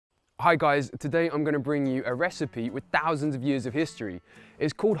Hi guys, today I'm going to bring you a recipe with thousands of years of history.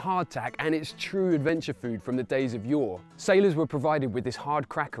 It's called hard tack and it's true adventure food from the days of yore. Sailors were provided with this hard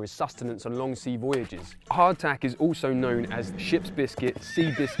cracker as sustenance on long sea voyages. Hard tack is also known as ship's biscuit,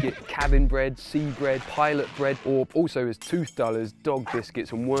 sea biscuit, cabin bread, sea bread, pilot bread, or also as tooth dullers, dog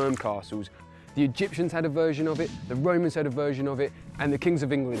biscuits and worm castles. The Egyptians had a version of it, the Romans had a version of it, and the kings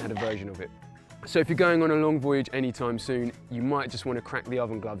of England had a version of it. So if you're going on a long voyage anytime soon, you might just want to crack the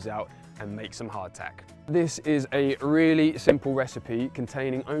oven gloves out and make some hard tack. This is a really simple recipe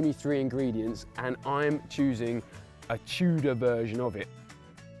containing only 3 ingredients, and I'm choosing a Tudor version of it.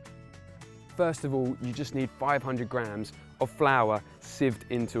 First of all, you just need 500 grams of flour sieved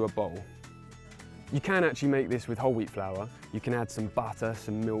into a bowl. You can actually make this with whole wheat flour. You can add some butter,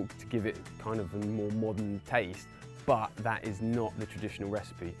 some milk to give it kind of a more modern taste. But that is not the traditional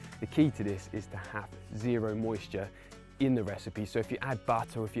recipe. The key to this is to have 0 moisture in the recipe. So if you add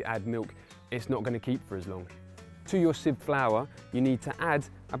butter or if you add milk, it's not going to keep for as long. To your sieved flour, you need to add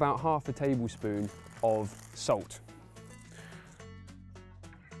about half a tablespoon of salt.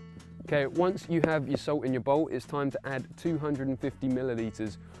 Okay, once you have your salt in your bowl, it's time to add 250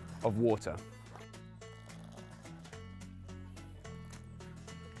 millilitres of water.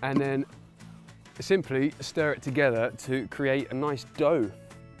 And then simply stir it together to create a nice dough.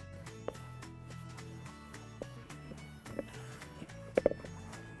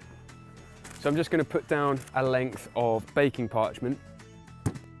 So I'm just going to put down a length of baking parchment.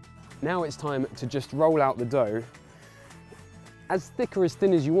 Now it's time to just roll out the dough. As thick or as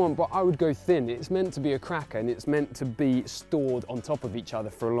thin as you want, but I would go thin. It's meant to be a cracker and it's meant to be stored on top of each other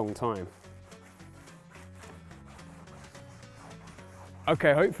for a long time.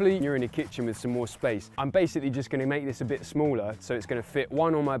 Okay, hopefully you're in a kitchen with some more space. I'm basically just going to make this a bit smaller, so it's going to fit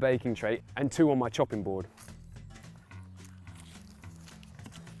 1 on my baking tray and 2 on my chopping board.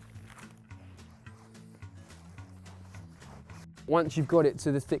 Once you've got it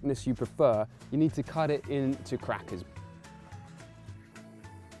to the thickness you prefer, you need to cut it into crackers.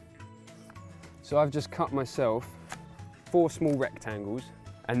 So I've just cut myself 4 small rectangles,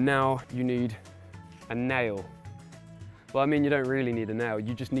 and now you need a nail. Well, I mean, you don't really need a nail,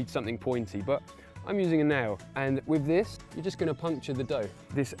 you just need something pointy, but I'm using a nail. And with this, you're just gonna puncture the dough.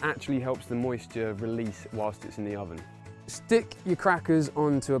 This actually helps the moisture release whilst it's in the oven. Stick your crackers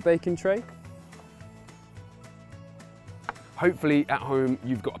onto a baking tray. Hopefully at home,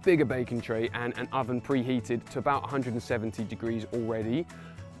 you've got a bigger baking tray and an oven preheated to about 170 degrees already.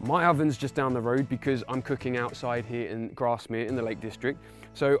 My oven's just down the road because I'm cooking outside here in Grasmere in the Lake District.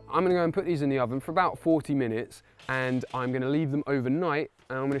 So I'm gonna go and put these in the oven for about 40 minutes and I'm gonna leave them overnight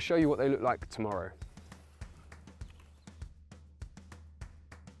and I'm gonna show you what they look like tomorrow.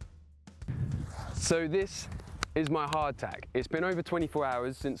 So this is my hard tack. It's been over 24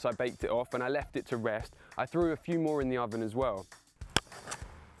 hours since I baked it off and I left it to rest. I threw a few more in the oven as well.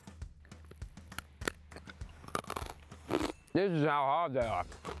 This is how hard they are.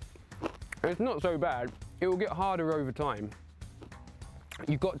 It's not so bad. It will get harder over time.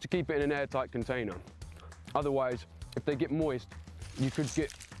 You've got to keep it in an airtight container. Otherwise, if they get moist, you could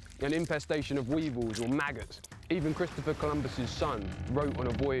get an infestation of weevils or maggots. Even Christopher Columbus's son wrote on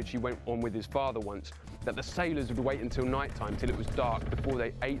a voyage he went on with his father once that the sailors would wait until nighttime till it was dark before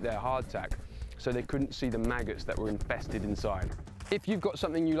they ate their hardtack, so they couldn't see the maggots that were infested inside. If you've got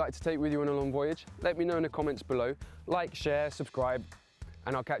something you like to take with you on a long voyage, let me know in the comments below. Like, share, subscribe,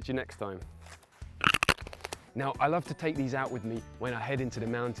 and I'll catch you next time. Now, I love to take these out with me when I head into the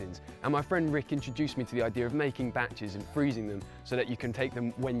mountains, and my friend Rick introduced me to the idea of making batches and freezing them so that you can take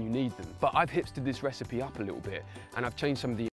them when you need them. But I've hipstered this recipe up a little bit, and I've changed some of the